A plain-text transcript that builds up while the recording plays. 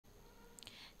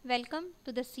Welcome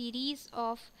to the series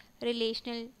of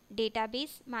Relational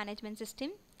Database Management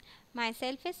System.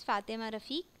 Myself is Fatima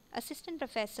Rafiq, Assistant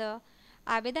Professor,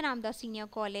 Abeda Ramdas Senior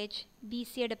College,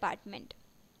 BCA Department.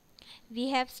 We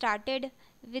have started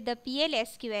with the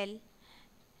PLSQL.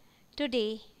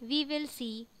 Today we will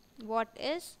see what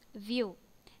is view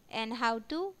and how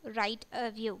to write a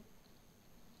view.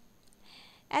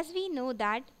 As we know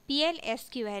that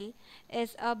PLSQL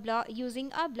is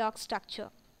using a block structure.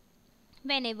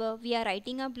 Whenever we are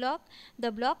writing a block,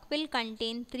 the block will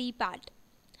contain three parts.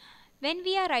 When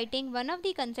we are writing, one of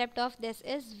the concept of this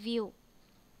is view.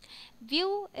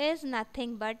 View is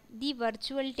nothing but the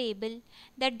virtual table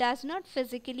that does not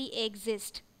physically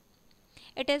exist.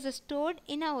 It is stored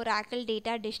in a Oracle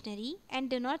data dictionary and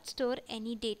do not store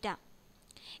any data.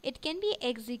 It can be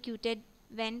executed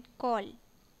when called.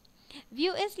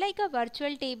 View is like a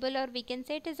virtual table, or we can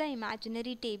say it is an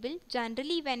imaginary table.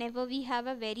 Generally, whenever we have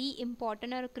a very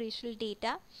important or crucial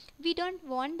data, we don't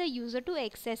want the user to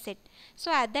access it.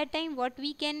 So at that time, what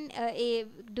we can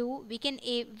do, we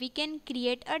can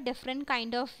create a different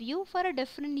kind of view for a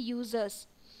different users.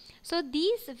 So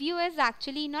these view is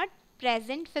actually not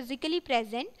present, physically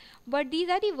present, but these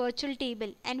are the virtual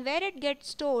table, and where it gets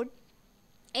stored,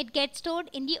 it gets stored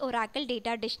in the Oracle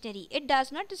data dictionary. It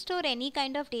does not store any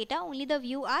kind of data, only the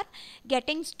view are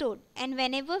getting stored, and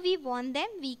whenever we want them,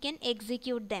 we can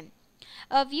execute them.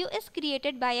 A view is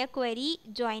created by a query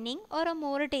joining or a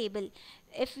more table.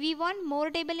 If we want more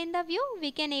table in the view,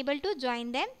 we can able to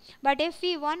join them, but if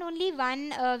we want only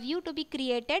one view to be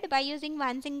created by using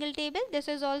one single table, this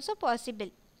is also possible.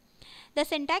 The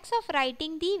syntax of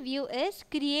writing the view is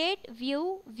create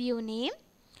view, view name,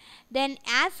 then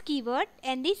as keyword,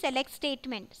 and the select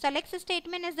statement. Select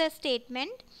statement is the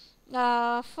statement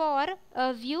for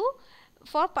a view,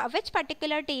 for which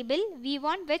particular table we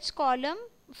want which column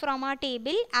from our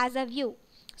table as a view.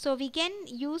 So we can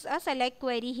use a select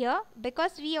query here,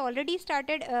 because we already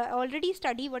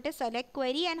study what is select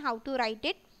query and how to write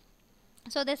it.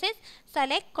 So this is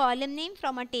select column name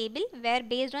from a table where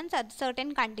based on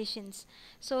certain conditions.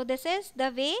 So this is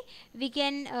the way we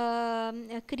can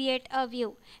create a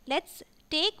view. Let's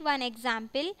take one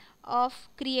example of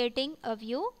creating a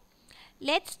view.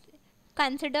 Let's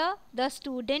consider the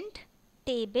student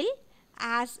table,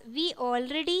 as we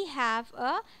already have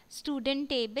a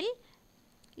student table.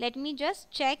 Let me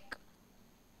just check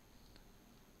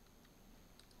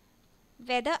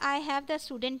whether I have the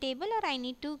student table or I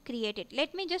need to create it.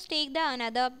 Let me just take the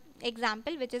another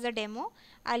example, which is a demo.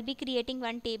 I'll be creating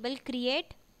one table.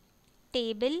 Create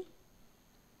table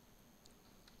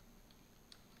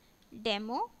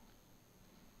demo.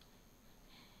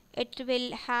 It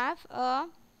will have a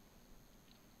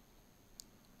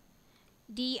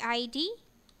DID.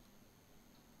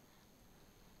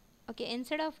 Okay,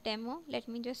 instead of demo, let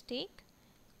me just take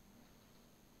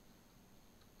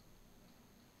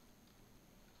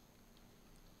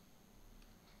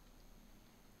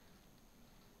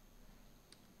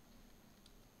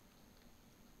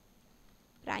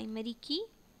primary key,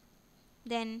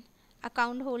 then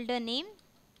account holder name,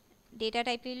 data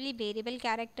type will be variable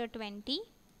character 20,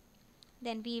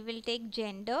 then we will take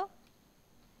gender,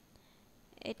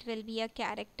 it will be a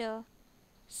character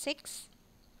 6,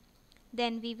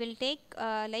 then we will take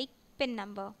like pin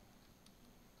number.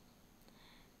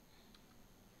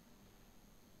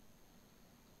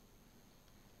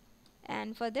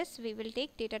 And for this we will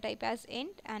take data type as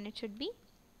int, and it should be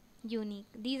unique.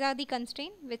 These are the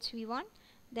constraints which we want.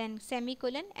 Then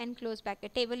semicolon and close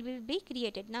bracket, table will be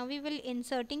created. Now we will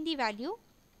inserting the value,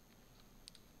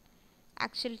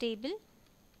 actual table.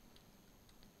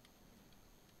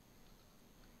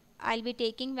 I'll be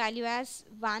taking value as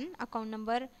 1, account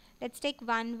number, let's take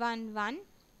 111,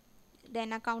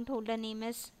 then account holder name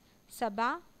is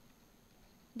Sabha,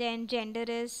 then gender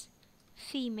is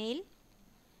female,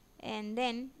 and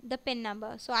then the pin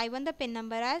number. So I want the pin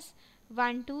number as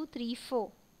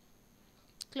 1234.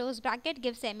 Close bracket,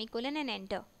 give semicolon and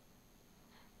enter.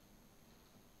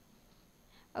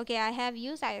 Okay, I have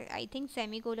used I think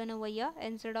semicolon over here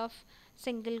instead of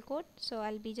single quote, so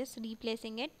I'll be just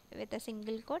replacing it with a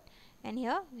single quote, and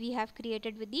here we have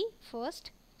created with the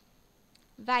first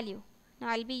value. Now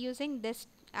I'll be using this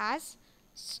as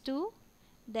Stu,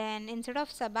 then instead of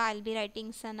Sabha I'll be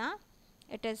writing Sana.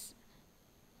 It is,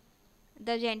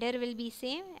 the gender will be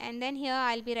same, and then here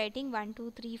I'll be writing 1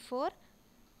 2 3 4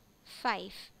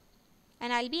 5,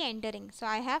 and I'll be entering. So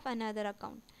I have another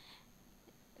account.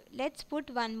 Let's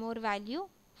put one more value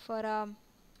for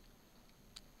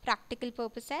practical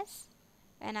purposes,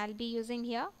 and I'll be using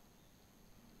here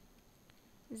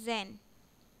Zen,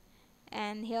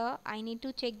 and here I need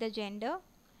to check the gender.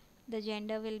 the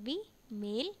gender will be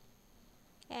male,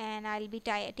 and I'll be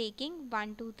taking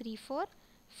 1 2 3 4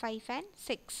 5 and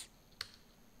 6.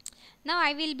 Now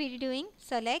I will be doing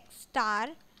select star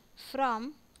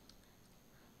from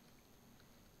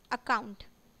account.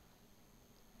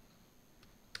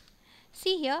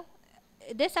 See here,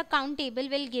 this account table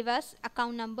will give us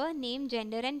account number, name,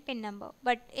 gender and PIN number.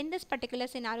 But in this particular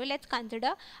scenario, let's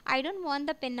consider I don't want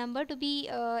the PIN number to be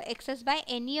accessed by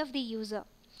any of the user.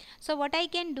 So what I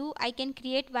can do, I can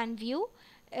create one view.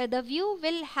 The view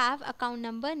will have account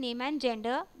number, name and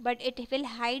gender, but it will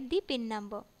hide the PIN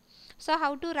number. So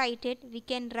how to write it? We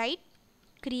can write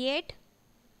create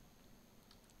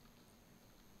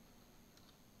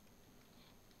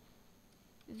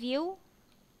view,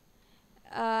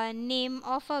 name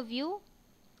of a view,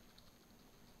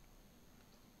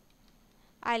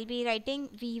 I'll be writing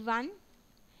v1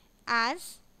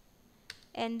 as,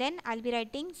 and then I'll be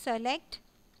writing select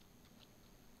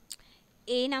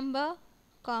a number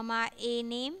comma a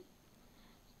name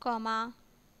comma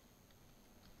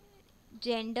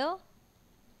gender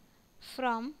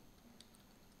from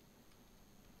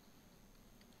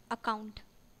account.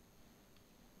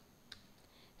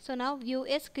 So now view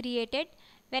is created.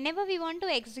 Whenever we want to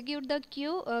execute the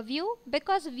view,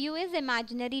 because view is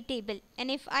imaginary table,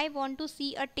 and if I want to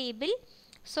see a table,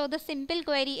 so the simple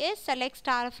query is select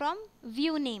star from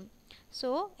view name.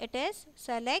 So it is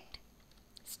select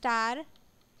star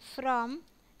from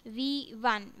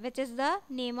v1, which is the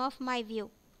name of my view.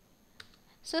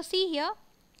 So see here,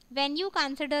 when you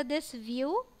consider this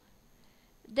view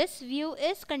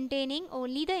is containing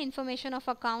only the information of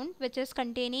account, which is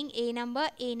containing a number,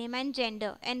 a name and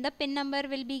gender, and the PIN number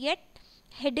will be get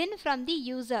hidden from the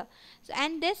user. So,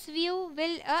 and this view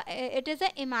will it is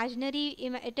a imaginary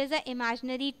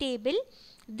table.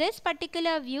 This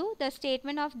particular view, the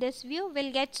statement of this view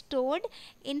will get stored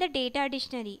in the data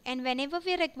dictionary, and whenever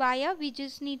we require, we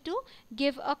just need to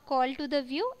give a call to the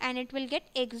view and it will get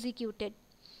executed.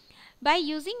 By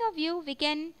using a view, we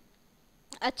can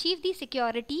achieve the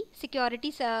security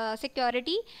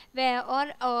where,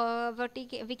 or what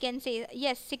we can say,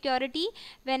 yes, security.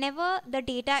 Whenever the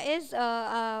data is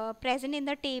present in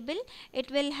the table, it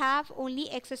will have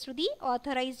only access to the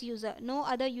authorized user. No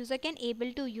other user can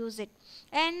able to use it.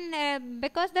 And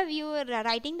because the view,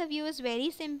 writing the view is very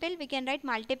simple, we can write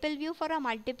multiple view for a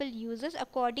multiple users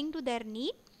according to their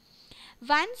need.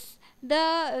 Once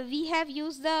we have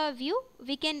used the view,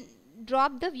 we can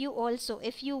drop the view also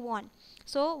if you want.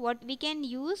 So what we can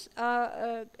use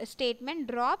a statement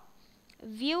drop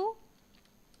view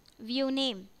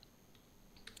name.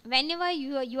 Whenever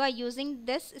you are using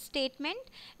this statement,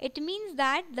 it means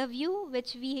that the view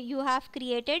which you have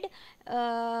created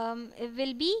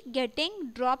will be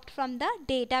getting dropped from the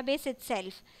database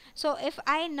itself. So if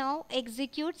I now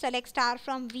execute select star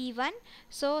from v1,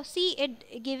 so see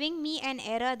it giving me an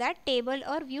error that table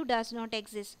or view does not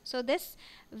exist. So this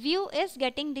view is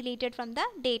getting deleted from the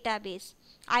database.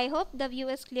 I hope the view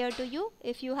is clear to you.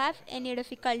 If you have any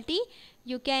difficulty,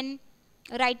 you can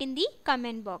write in the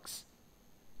comment box.